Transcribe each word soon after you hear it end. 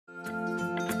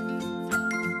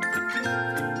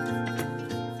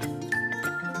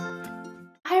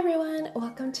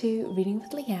to Reading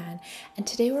with Liann, and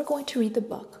today we're going to read the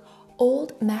book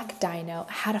Old MacDino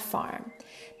Had a Farm.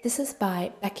 This is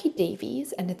by Becky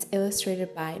Davies and it's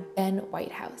illustrated by Ben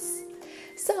Whitehouse.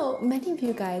 So many of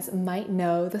you guys might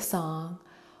know the song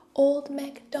Old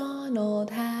MacDonald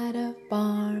had a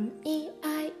farm,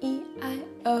 E-I-E-I-O.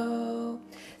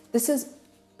 This is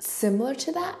similar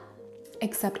to that,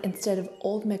 except instead of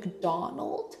Old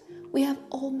MacDonald, we have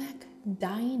Old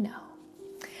MacDino.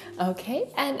 Okay,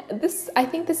 and I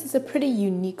think this is a pretty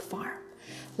unique farm.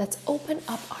 Let's open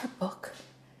up our book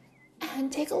and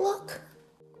take a look.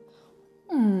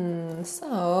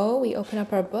 So we open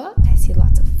up our book. I see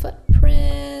lots of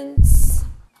footprints.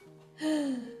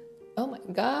 Oh my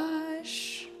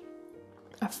gosh.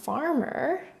 A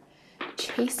farmer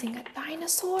chasing a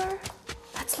dinosaur.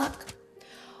 Let's look.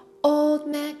 Old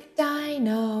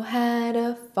MacDino had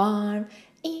a farm,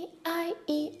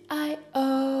 E-I-E-I-O.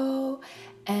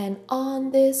 And on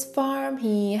this farm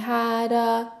he had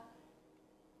a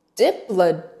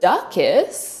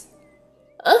Diplodocus.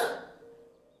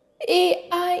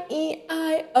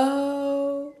 E-I-E-I-O.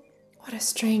 What a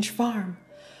strange farm.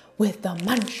 With a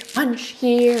munch, munch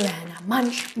here and a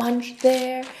munch, munch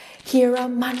there. Here a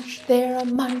munch, there a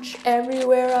munch,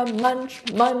 everywhere a munch,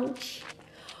 munch.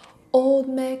 Old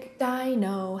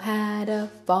MacDino had a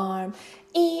farm,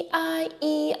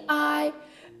 E-I-E-I.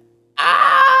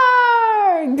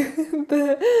 Arg!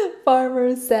 The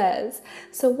farmer says.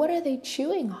 So what are they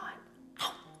chewing on?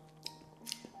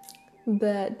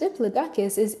 The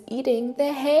Diplodocus is eating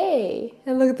the hay.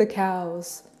 And look at the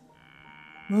cows.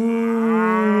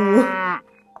 Moo.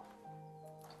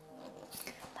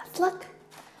 Let's look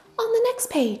on the next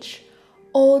page.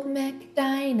 Old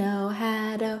MacDino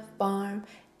had a farm,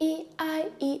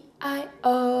 E-I-E-I-O.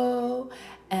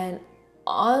 And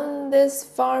on this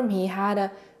farm he had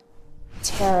a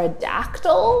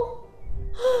pterodactyl.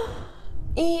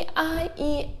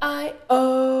 E-I-E-I-O.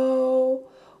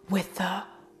 With a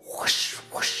whoosh,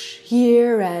 whoosh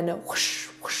here and a whoosh,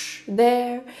 whoosh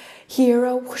there. Here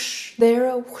a whoosh, there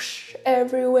a whoosh,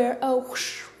 everywhere a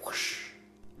whoosh, whoosh.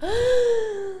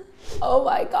 Oh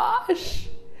my gosh.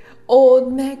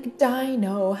 Old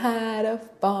MacDino had a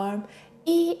farm,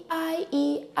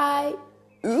 E-I-E-I.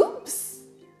 Oops.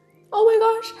 Oh my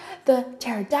gosh, the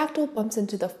pterodactyl bumps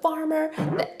into the farmer,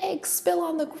 the eggs spill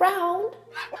on the ground.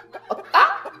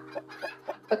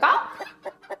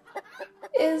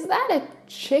 Is that a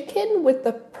chicken with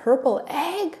the purple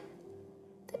egg?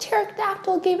 The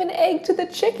pterodactyl gave an egg to the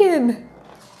chicken.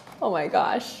 Oh my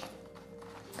gosh.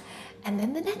 And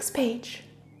then the next page.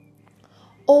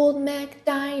 Old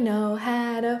MacDino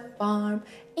had a farm,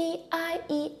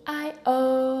 E-I-E-I-O.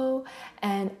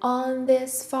 And on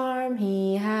this farm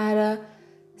he had a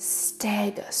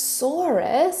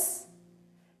Stegosaurus,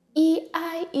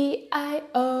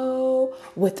 E-I-E-I-O.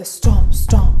 With a stomp,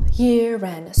 stomp here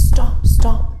and a stomp,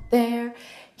 stomp there.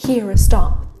 Here a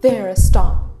stomp, there a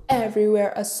stomp,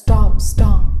 everywhere a stomp,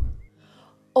 stomp.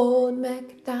 Old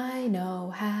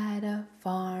MacDino had a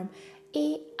farm,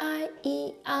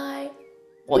 E-I-E-I.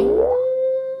 Boing.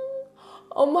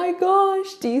 Oh my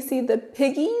gosh, do you see the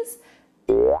piggies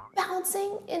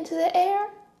bouncing into the air?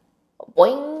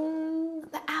 Boing,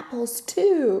 the apples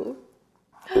too.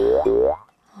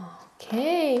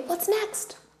 Okay, what's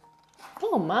next?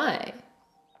 Oh my.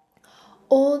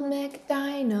 Old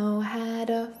MacDino had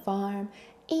a farm,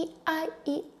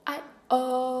 E-I-E-I-O.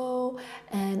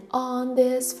 And on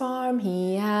this farm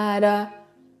he had a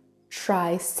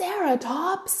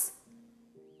Triceratops,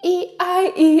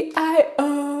 E-I-E-I-O.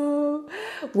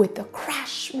 With a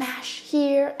crash smash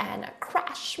here and a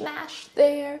crash smash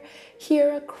there.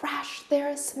 Here a crash, there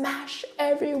a smash,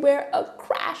 everywhere a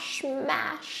crash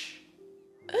smash.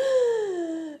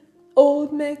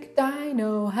 Old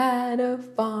MacDino had a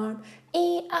farm,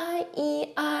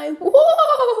 E-I-E-I.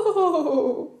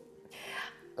 Whoa!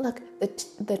 Look,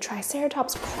 the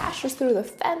Triceratops crashes through the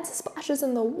fence, splashes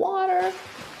in the water.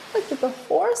 Look at the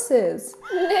horses.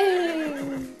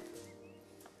 Nay.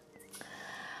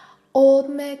 Old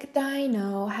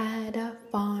MacDino had a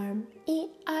farm,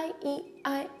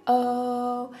 E-I-E-I-O.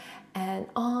 And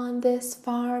on this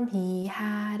farm he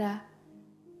had a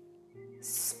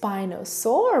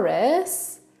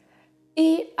Spinosaurus,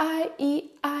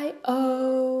 E-I-E-I-O.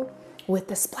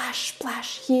 With a splash,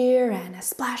 splash here and a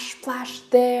splash, splash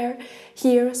there.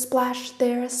 Here a splash,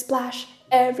 there a splash,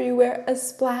 everywhere a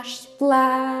splash,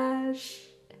 splash.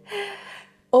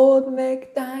 Old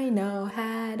MacDino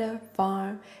had a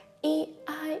farm,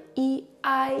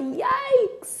 E-I-E-I.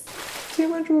 Yikes! Too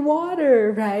much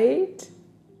water, right?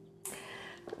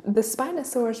 The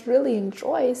Spinosaurus really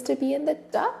enjoys to be in the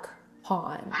duck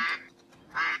pond.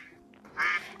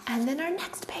 And then our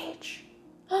next page.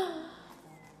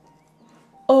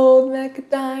 Old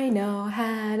MacDino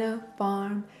had a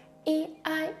farm,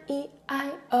 E-I-E-I-O.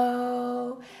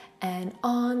 And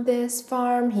on this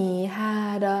farm he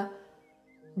had a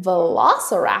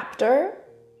Velociraptor,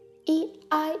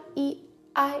 E-I-E-I-O.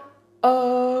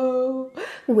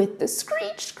 With the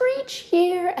screech, screech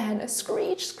here and a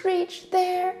screech, screech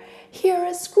there. Here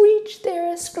a screech,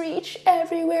 there a screech,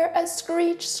 everywhere a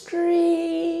screech,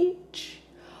 screech.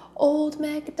 Old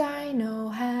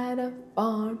MacDino had a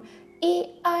farm,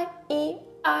 E-I-E-I-Eek.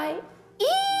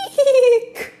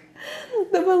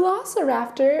 The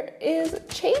Velociraptor is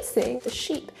chasing the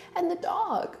sheep and the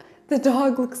dog. The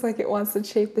dog looks like it wants to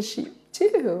chase the sheep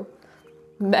too.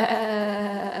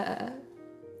 Bah.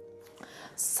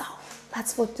 So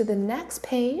let's flip to the next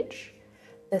page.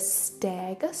 The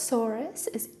Stegosaurus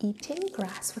is eating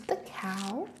grass with the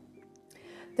cow.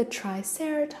 The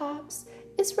Triceratops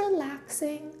is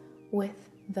relaxing with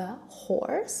the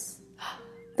horse.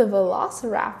 The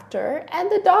Velociraptor and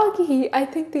the doggy, I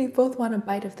think they both want a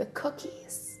bite of the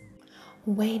cookies.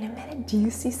 Wait a minute, do you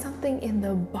see something in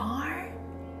the barn?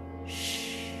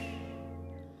 Shh.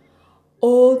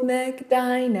 Old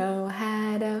MacDino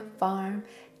had a farm,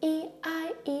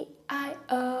 E-I-E-I-O.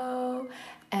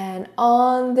 And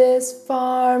on this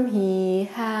farm he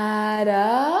had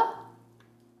a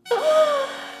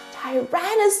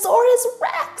Tyrannosaurus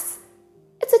Rex.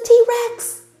 It's a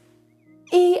T-Rex.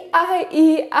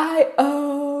 E-I-E-I-O.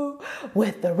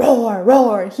 With the roar,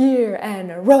 roar here and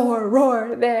a roar,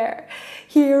 roar there.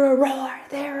 Here a roar,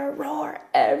 there a roar,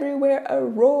 everywhere a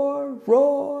roar,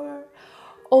 roar.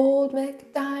 Old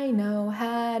MacDino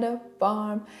had a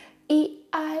farm,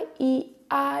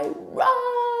 E-I-E-I,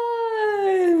 run!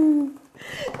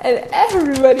 And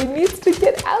everybody needs to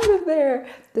get out of there.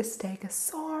 The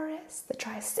Stegosaurus, the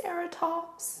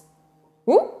Triceratops.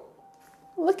 Whoop!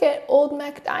 Look at old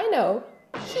MacDino.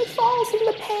 He falls in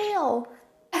the pail.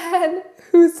 And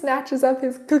who snatches up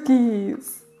his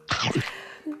cookies?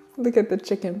 Look at the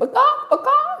chicken. Bakak,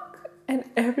 bakak. And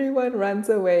everyone runs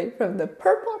away from the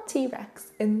purple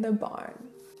T-Rex in the barn.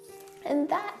 And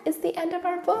that is the end of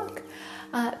our book.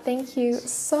 Thank you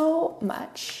so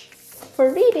much for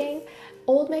reading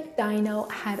Old MacDino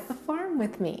Had a Farm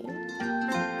with me.